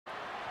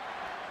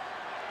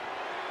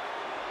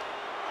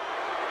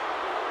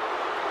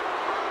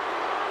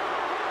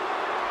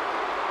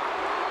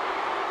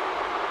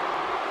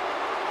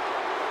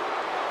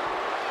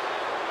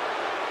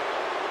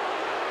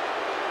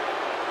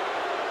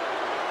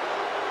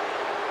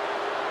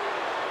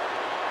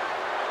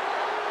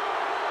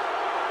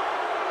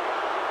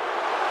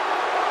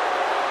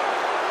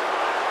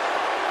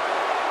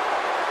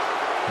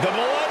The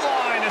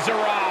Bloodline has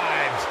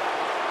arrived.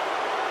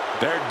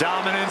 Their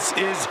dominance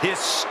is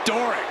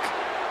historic.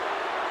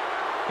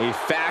 A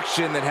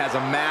faction that has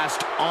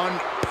amassed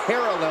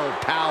unparalleled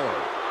power.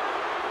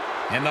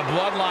 And the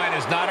Bloodline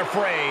is not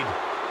afraid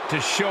to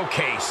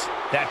showcase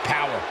that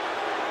power.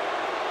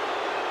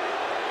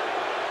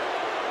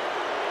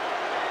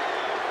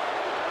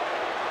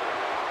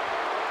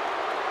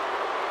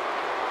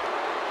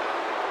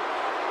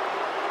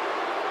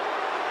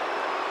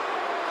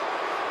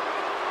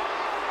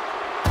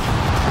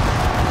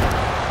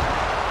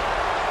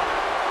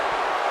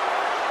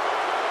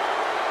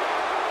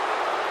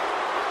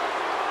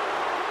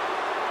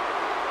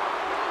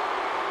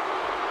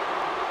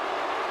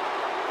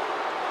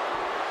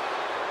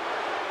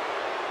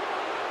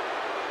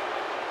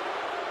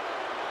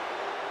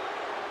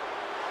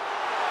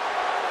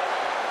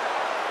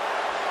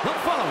 The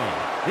following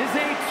is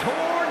a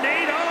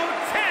Tornado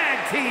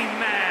Tag Team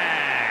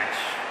match.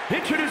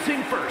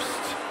 Introducing first,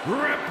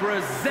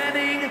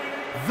 representing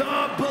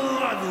the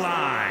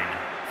Bloodline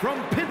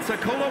from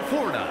Pensacola,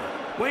 Florida,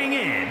 weighing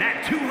in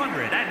at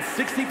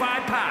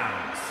 265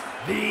 pounds,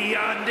 the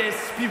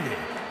undisputed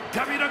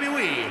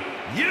WWE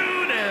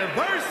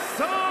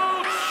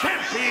Universal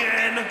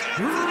Champion,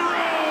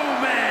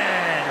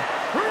 Roman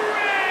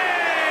Reigns.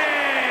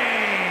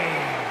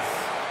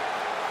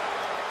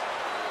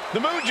 The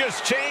mood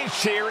just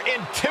changed here.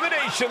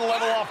 Intimidation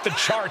level off the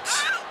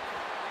charts.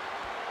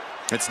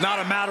 It's not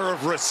a matter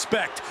of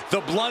respect.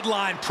 The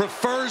Bloodline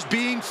prefers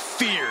being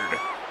feared.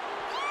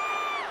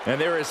 And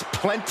there is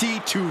plenty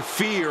to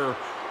fear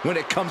when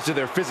it comes to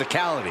their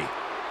physicality.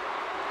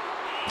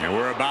 And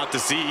we're about to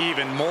see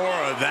even more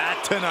of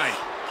that tonight.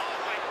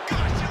 Oh my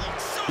gosh, you look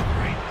so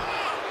great.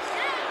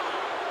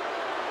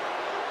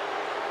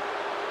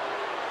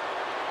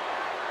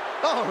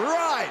 All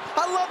right,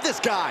 I love this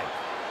guy.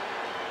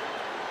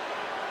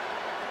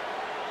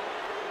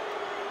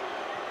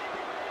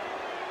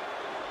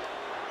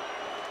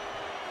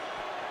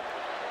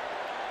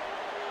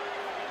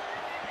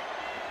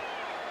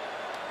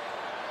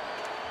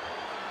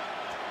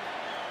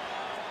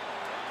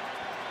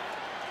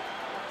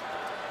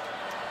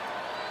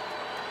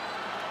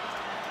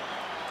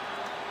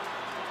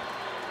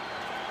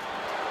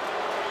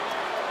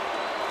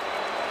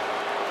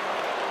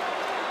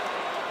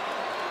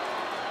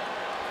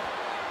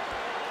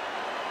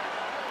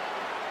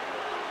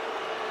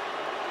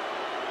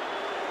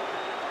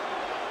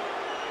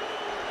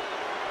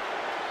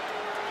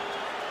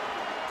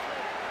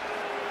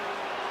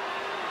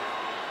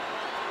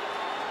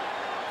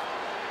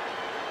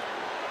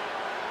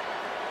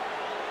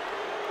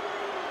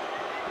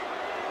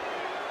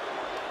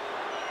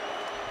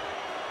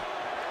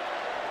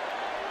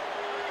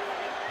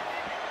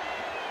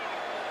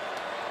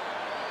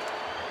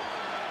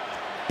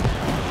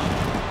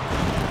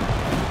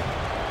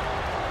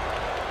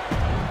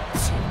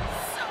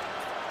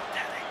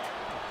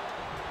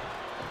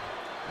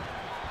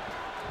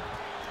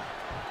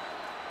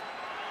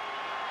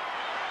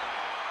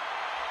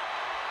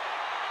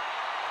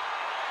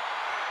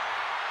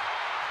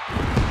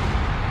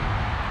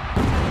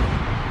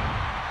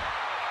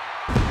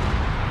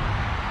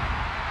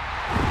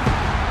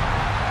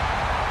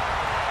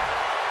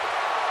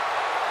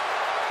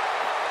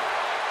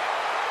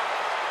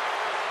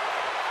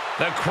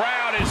 The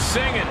crowd is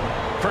singing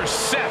for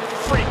Seth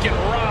freaking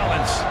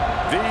Rollins.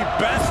 The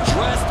best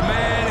dressed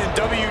man in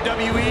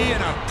WWE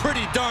and a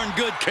pretty darn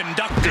good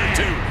conductor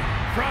too.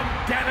 From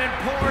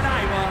Davenport,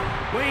 Iowa,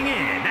 weighing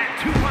in at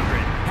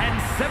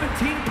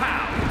 217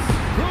 pounds,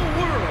 the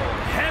World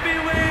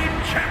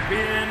Heavyweight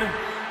Champion,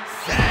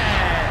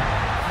 Seth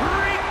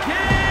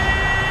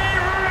freaking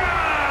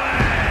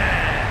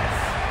Rollins.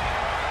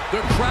 The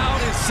crowd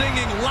is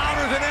singing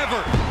louder than ever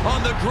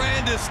on the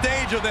grandest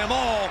stage of them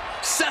all.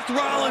 Seth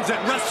Rollins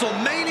at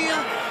Wrestlemania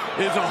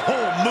is a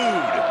whole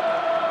mood.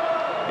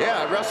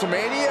 Yeah, at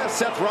WrestleMania,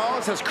 Seth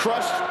Rollins has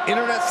crushed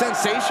internet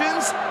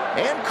sensations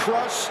and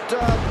crushed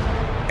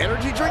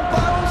energy drink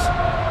bottles.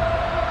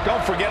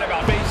 Don't forget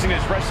about facing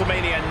his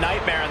WrestleMania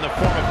nightmare in the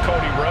form of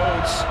Cody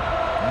Rhodes.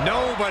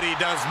 Nobody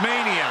does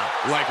Mania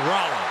like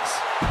Rollins.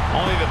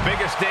 Only the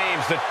biggest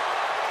names that...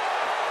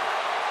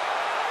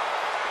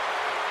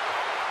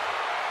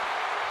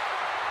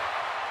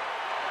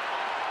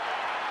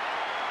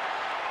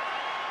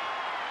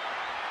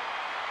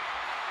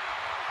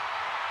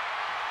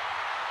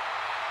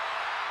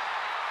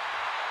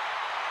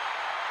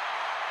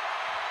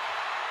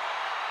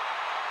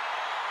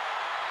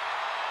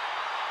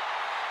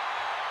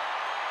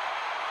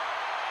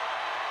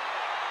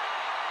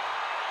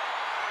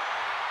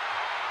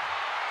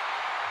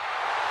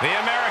 The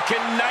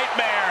American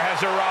Nightmare has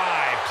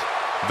arrived.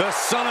 The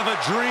son of a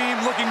dream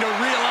looking to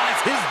realize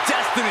his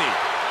destiny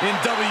in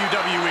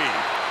WWE.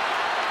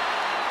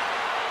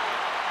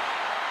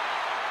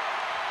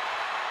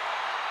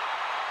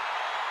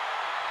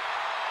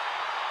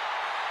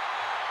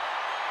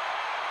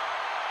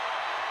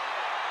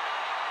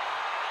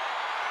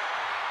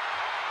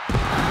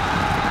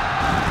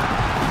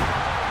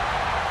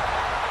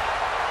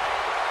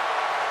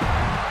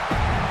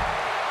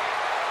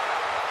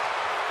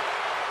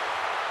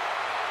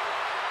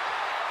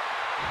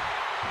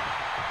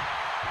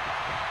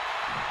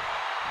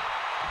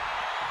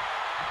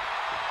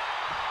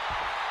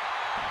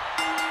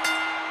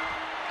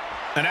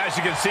 And as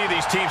you can see,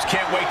 these teams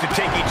can't wait to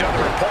take each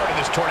other apart in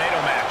this tornado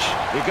match.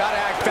 You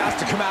gotta act fast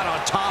to come out on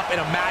top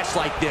in a match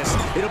like this.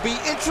 It'll be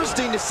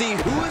interesting to see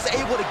who is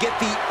able to get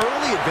the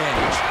early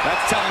advantage. That's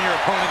telling your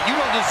opponent, you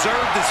don't deserve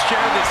to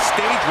share this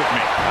stage with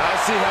me. I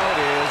see how it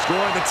is.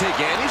 Going to take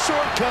any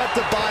shortcut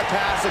to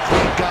bypass a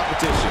clean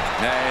competition.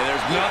 Hey,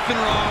 there's nothing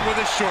wrong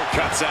with a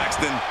shortcut,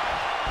 Saxton.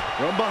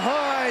 From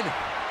behind,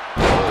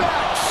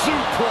 back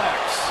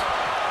suplex.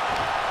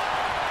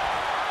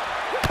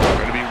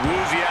 Going to be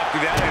woozy after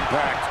that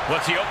impact.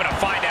 What's he open to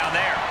find down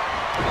there?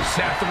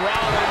 Seth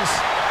Rollins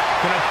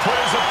going to put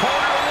his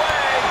opponent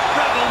away.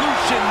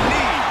 Revolution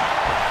knee.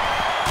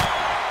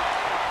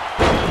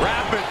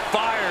 Rapid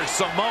fire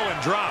Samoan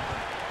drop.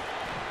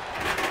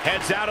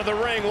 Heads out of the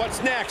ring.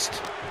 What's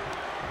next?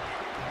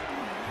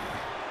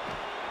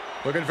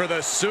 Looking for the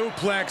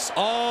suplex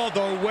all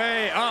the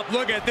way up.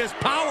 Look at this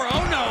power.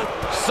 Oh, no.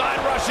 Side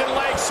Russian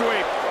leg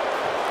sweep.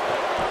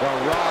 The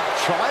Rock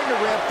trying to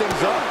ramp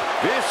things up.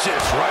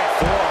 Vicious right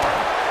forearm.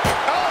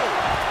 Oh!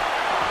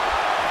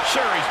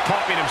 Sure, he's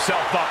pumping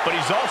himself up, but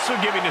he's also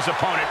giving his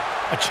opponent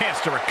a chance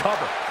to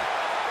recover.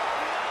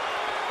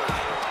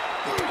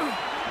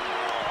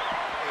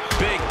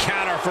 Big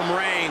counter from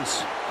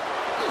Reigns.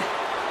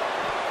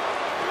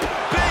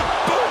 Big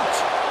boot!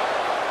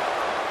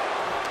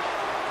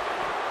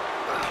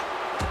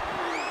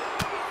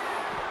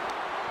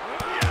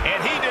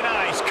 And he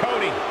denies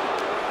Cody.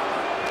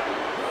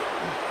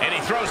 And he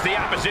throws the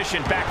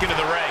opposition back into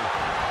the ring.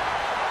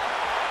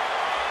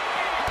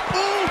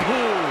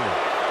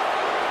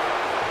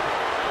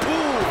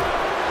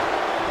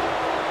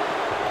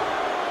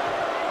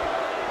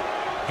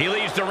 He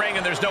leaves the ring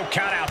and there's no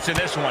countouts in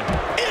this one.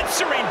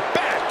 Answering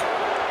back.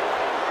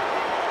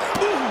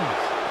 Ooh.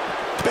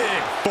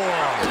 Big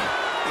forearm.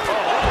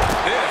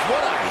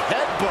 What a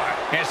headbutt.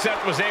 And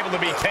Seth was able to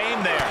be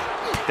tamed there.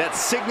 That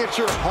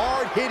signature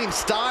hard-hitting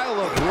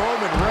style of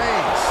Roman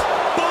Reigns.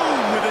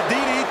 Boom with a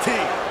DDT.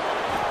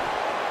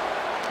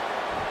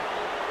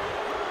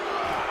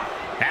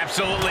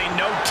 Absolutely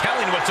no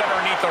telling what's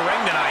underneath the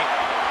ring tonight.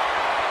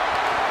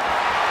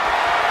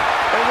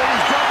 And when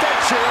he's got that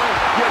chair,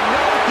 you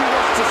know he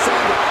wants to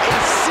send a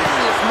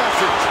serious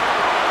message.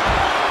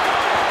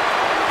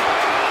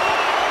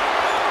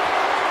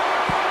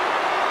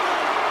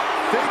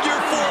 Figure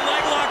 4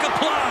 leg lock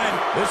applied.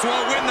 This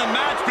won't win the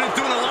match, but it's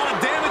doing a lot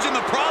of damage in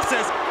the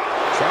process.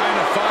 Trying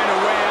to find a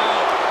way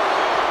out.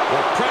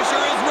 The pressure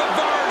is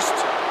reversed.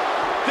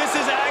 This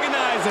is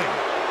agonizing.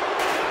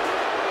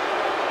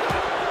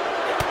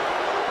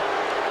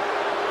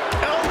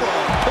 Elbow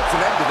puts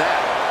an end to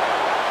that.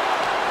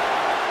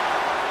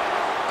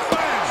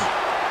 Bam!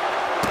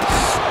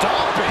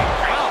 Stomping.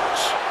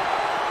 Ouch.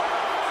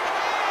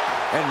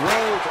 And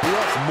Rhodes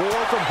wants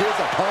more from his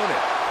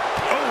opponent.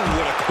 Oh,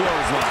 what a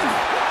clothesline.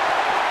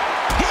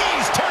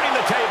 He's turning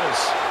the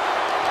tables.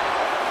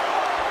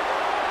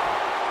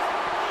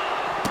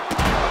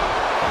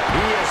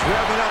 He is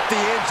revving up the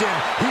engine.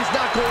 He's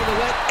not going to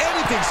let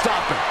anything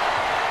stop him.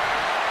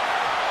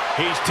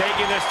 He's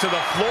taking this to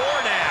the floor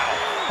now.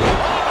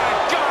 Oh, my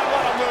God,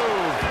 what a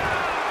move.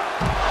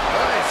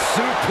 Nice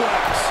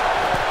suplex.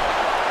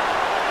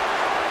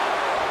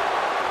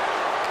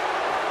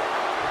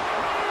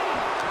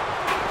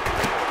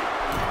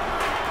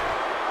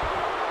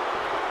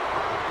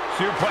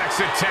 Suplex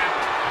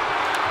attempt.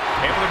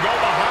 Able to go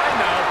behind,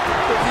 though.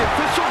 Does the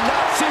official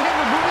not see him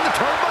removing the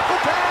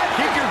turnbuckle pad?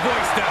 Keep your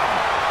voice down.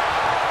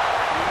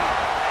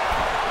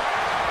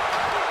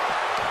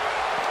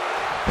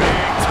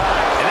 Big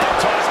time. And that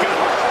toss got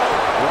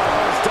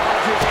Rollins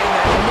dodges in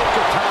that nick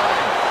of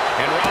time.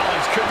 And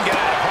Rollins couldn't get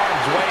out of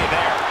harm's way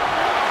there.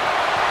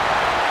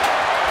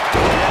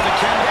 And the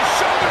count. His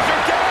shoulders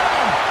are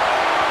down.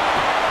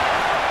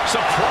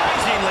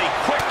 Surprisingly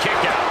quick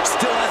kick out.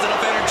 Still has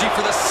enough energy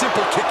for the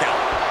simple kick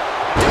out.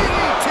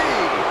 DDT.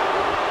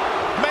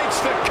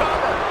 Makes the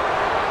cover.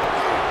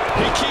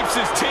 He keeps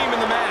his team in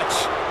the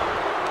match.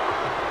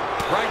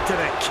 Right to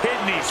the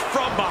kidneys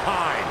from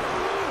behind.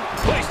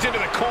 Placed into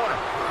the corner.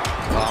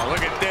 Oh,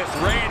 look at this.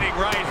 Raining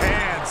right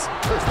hands.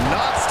 There's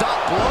non-stop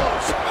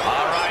blows.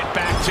 All right,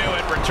 back to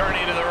it.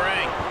 Returning to the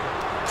ring.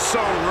 So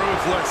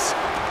ruthless.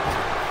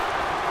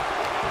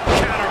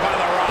 Counter by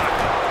The Rock.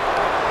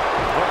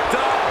 Hooked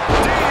up.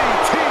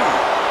 DDT.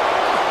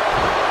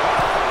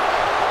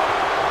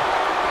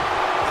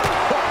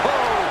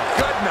 Oh,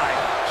 good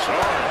night.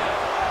 Sorry.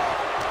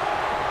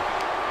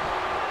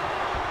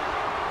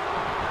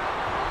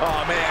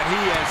 Oh, man,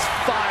 he is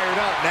fired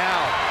up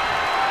now.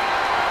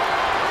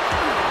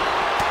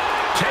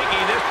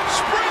 Taking this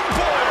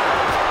springboard.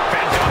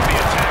 Fends off the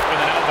attack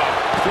with an elbow.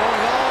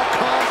 Throwing all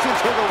caution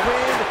to the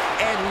wind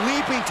and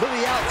leaping to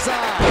the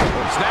outside.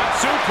 Snap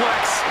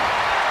suplex.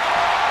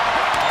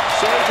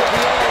 Shows that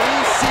the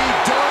OEC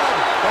done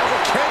as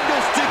a kendo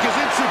stick is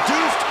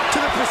introduced to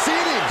the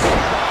proceedings.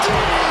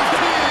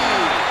 DDT.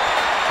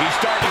 He's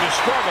starting to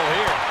struggle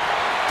here.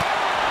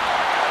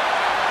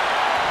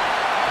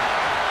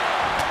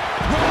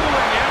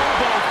 Rolling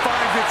elbow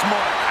finds its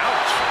mark.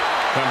 Ouch.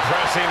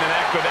 Compressing the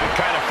neck with that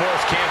kind of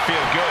force can't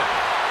feel good.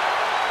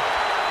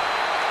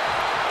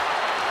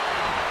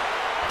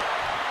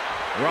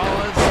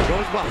 Rollins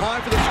goes behind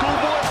for the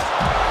schoolboy.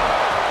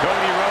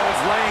 Cody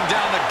Rhodes laying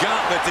down the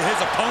gauntlet to his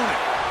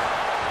opponent.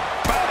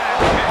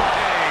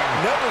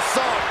 Bang! Never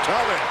saw it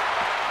coming.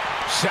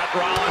 Seth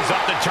Rollins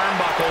up the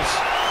turnbuckles.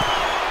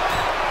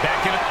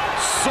 Back in it.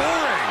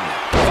 Soaring.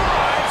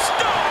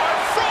 5-star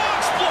frog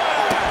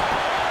splash.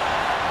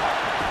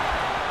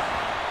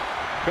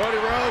 Cody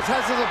Rhodes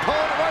has his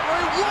opponent right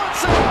where he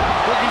wants it.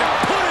 Looking to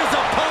put his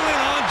opponent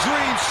on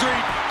Dream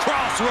Street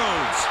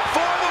Crossroads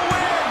for the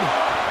win.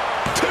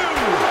 2.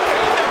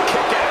 And the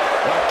kick out.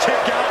 A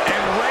kick out,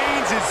 and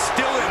Reigns is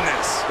still in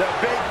this. The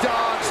big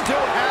dog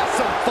still has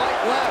some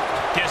fight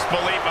left.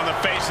 Disbelief on the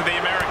face of the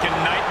American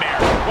Nightmare.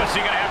 What's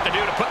he going to have to do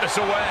to put this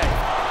away?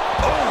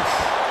 Oof.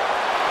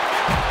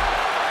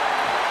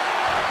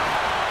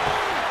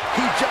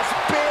 He just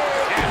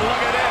big. And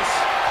look at this.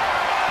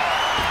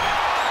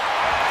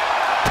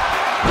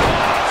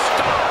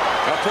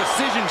 A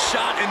precision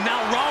shot, and now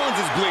Rollins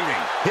is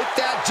bleeding. Hit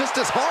that just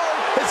as hard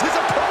as his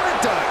opponent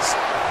does.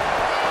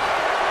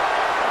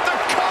 The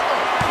cover.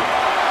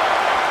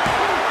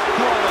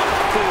 What a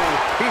fool.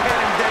 He had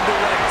him dead to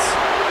rights.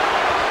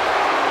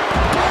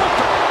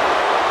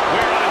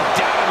 We're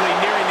undoubtedly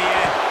nearing the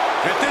end.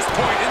 At this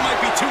point, it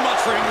might be too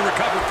much for him to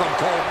recover from,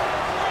 Cole.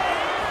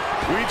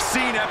 We've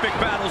seen epic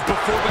battles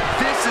before, but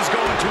this is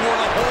going toward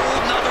a whole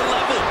nother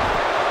level.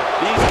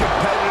 These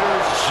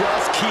competitors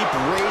just keep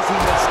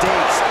raising the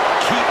stakes,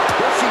 keep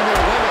pushing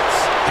their limits.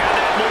 Had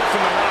that move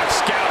from The Rock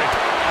scouted.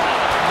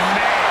 Oh,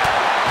 man.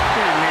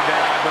 He didn't need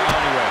that eyebrow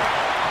anyway.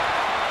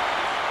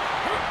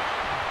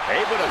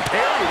 Able to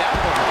parry that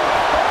one.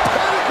 A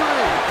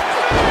pedigree.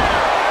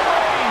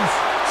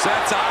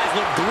 Seth's eyes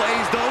look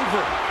glazed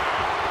over.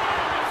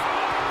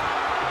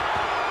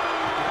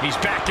 He's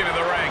back into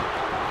the ring.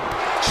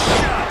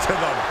 Shot to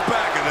the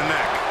back of the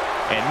neck.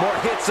 And more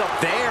hits up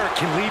there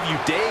can leave you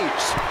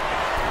dazed.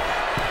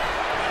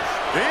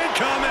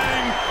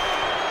 Incoming!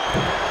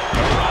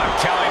 The Rock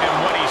telling him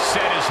what he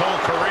said his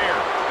whole career.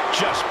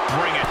 Just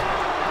bring it.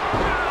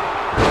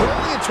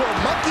 Rolling into a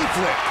monkey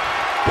flip.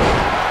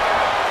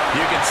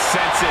 You can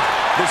sense it.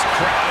 This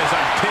crowd is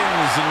on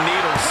pins and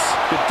needles.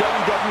 The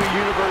WWE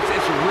Universe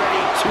is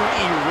ready to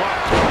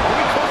erupt. Are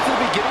we close to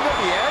the beginning of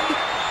the end?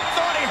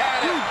 Thought he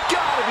had it. You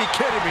gotta be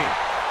kidding me.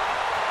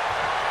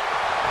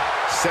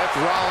 Seth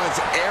Rollins'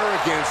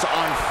 arrogance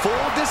on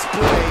full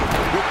display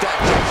with that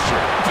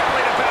gesture.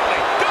 Belly to belly.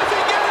 Does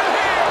he get it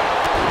here?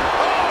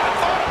 Oh, I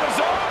thought it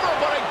was over,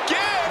 but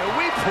again. Can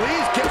we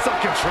please get some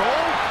control?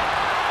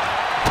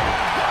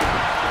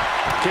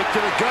 Kick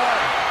to the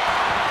gut.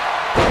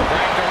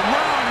 Dragged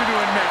around into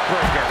a neck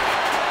breaker.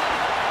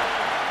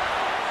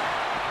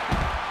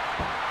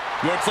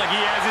 Looks like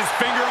he has his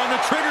finger on the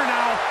trigger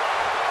now.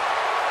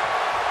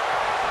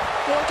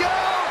 Look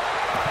out!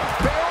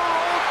 Barrel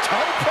roll,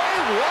 tope,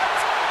 what?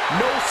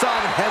 No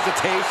sign of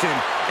hesitation,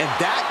 and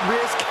that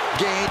risk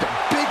gained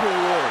big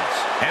rewards.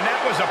 And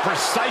that was a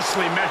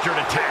precisely measured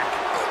attack.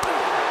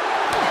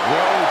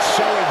 Rhodes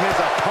showing his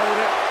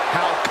opponent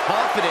how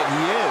confident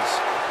he is.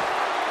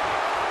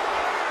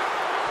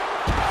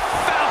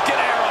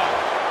 Falcon arrow.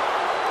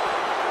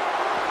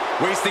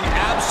 Wasting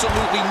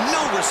absolutely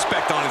no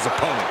respect on his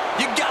opponent.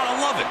 You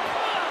gotta love it.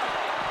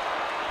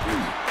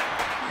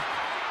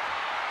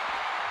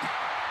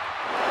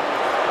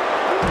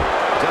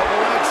 Double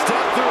leg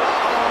step through.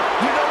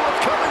 You know what's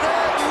coming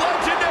next.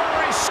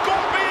 Legendary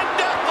Scorpion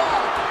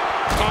Deathlock.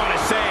 On a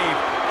save,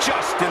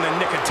 just in the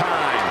nick of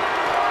time.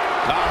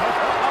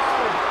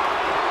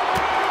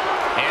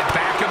 And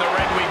back in the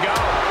ring we go.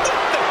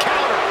 The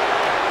counter.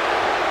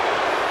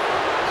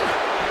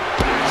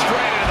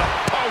 Straight into the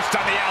post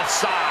on the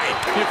outside.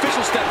 The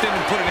official stepped in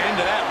and put an end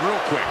to that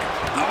real quick.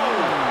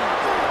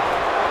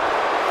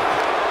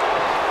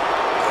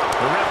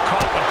 The ref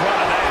caught the brunt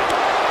of that.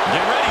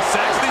 Get ready,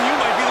 Saxton. You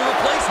might be the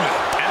replacement.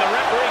 And the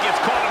referee gets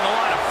caught in the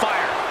line of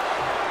fire.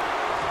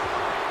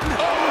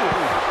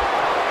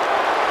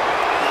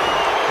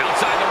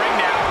 Outside the ring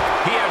now.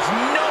 He has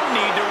no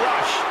need to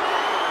rush.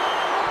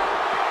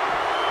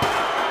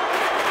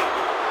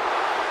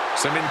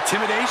 Some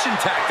intimidation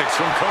tactics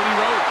from Cody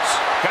Rhodes.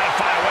 Gotta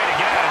find a way to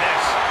get out of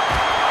this.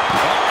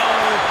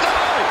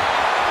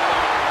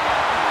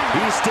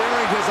 He's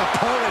staring his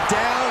opponent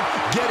down,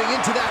 getting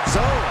into that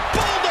zone.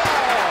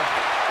 Bulldog!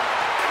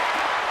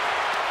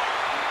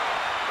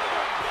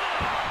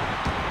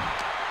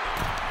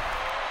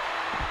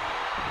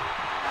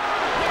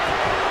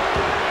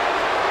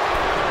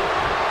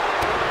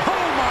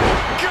 Oh my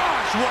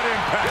gosh, what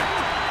impact!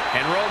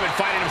 And Roman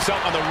finding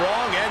himself on the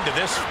wrong end of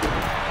this.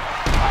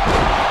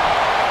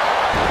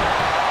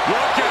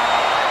 Look out!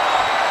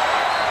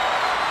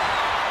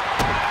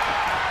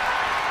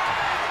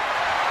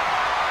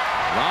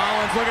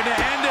 Rollins looking to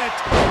end it.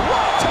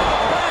 What to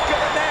the back of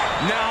the neck?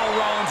 Now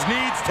Rollins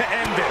needs to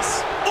end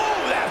this.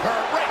 Ooh, that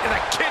hurt right to the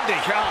kidney.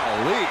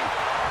 Golly.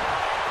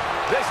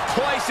 This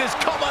place has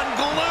come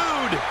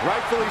unglued.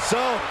 Rightfully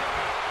so.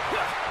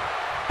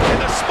 And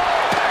the small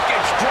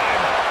package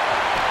driver.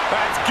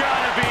 That's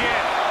gotta be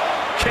it.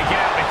 Kick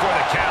out before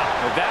the count.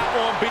 That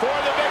won't be for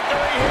the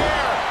victory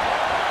here.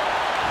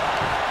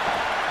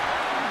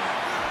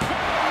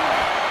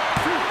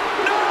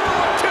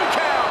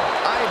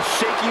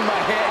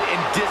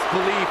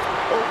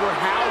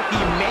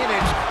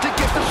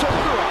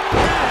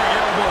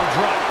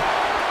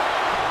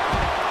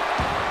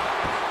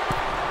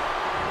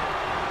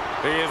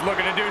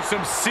 do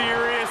some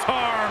serious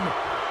harm.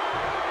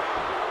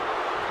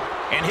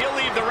 And he'll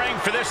leave the ring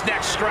for this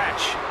next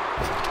stretch.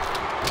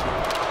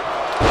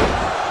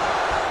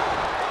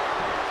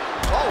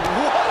 Oh,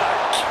 what a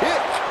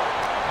kick!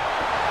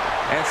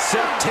 And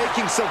Seth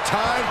taking some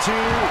time to,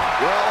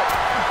 well,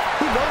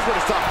 who knows what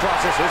his thought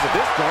process is at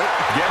this point.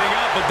 Getting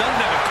up, but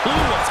doesn't have a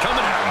clue what's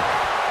coming at him.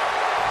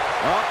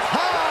 Up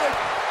high!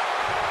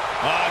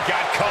 Oh,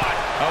 got caught.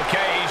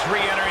 Okay, he's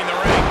re-entering the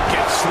ring.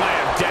 Gets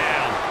slammed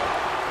down.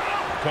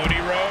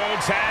 Cody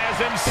Rhodes has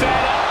him set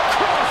up.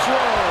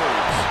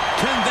 Crossroads.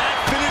 Can that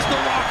finish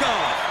the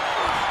walk-off?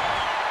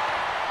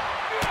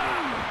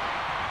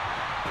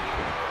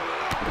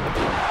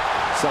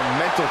 Some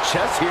mental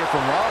chess here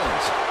from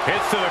Rollins.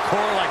 Hits to the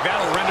core like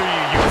that'll render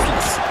you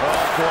useless. Oh,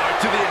 boy,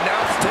 to the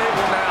announce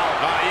table now.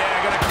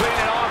 Yeah, gonna clean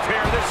it off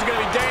here. This is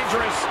gonna be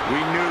dangerous.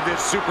 We knew this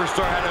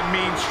superstar had a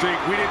mean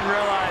streak. We didn't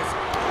realize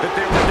that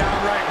they were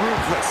downright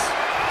ruthless.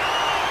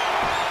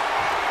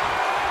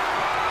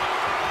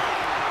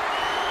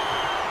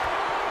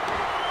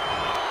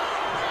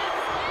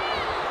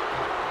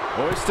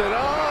 Hoisted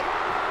up.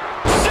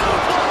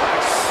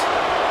 Suplex.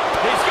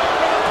 He's going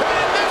for the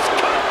pin. This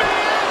could be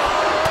it.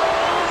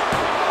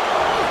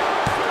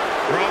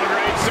 Roman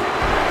Reigns.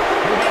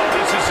 Oh,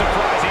 this is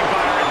surprising,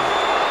 Byron.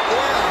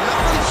 Yeah, I'm not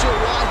really sure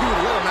why he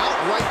would let him out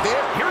right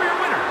there. Here are your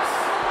winners,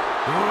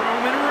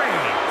 Roman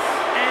Reigns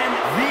and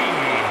The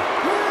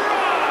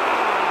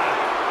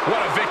Rock.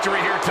 What a victory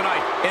here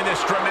tonight in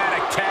this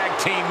dramatic tag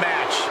team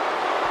match.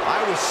 I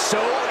was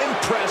so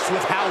impressed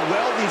with how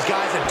well these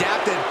guys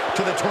adapted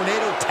to the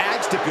tornado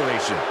tag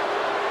stipulation.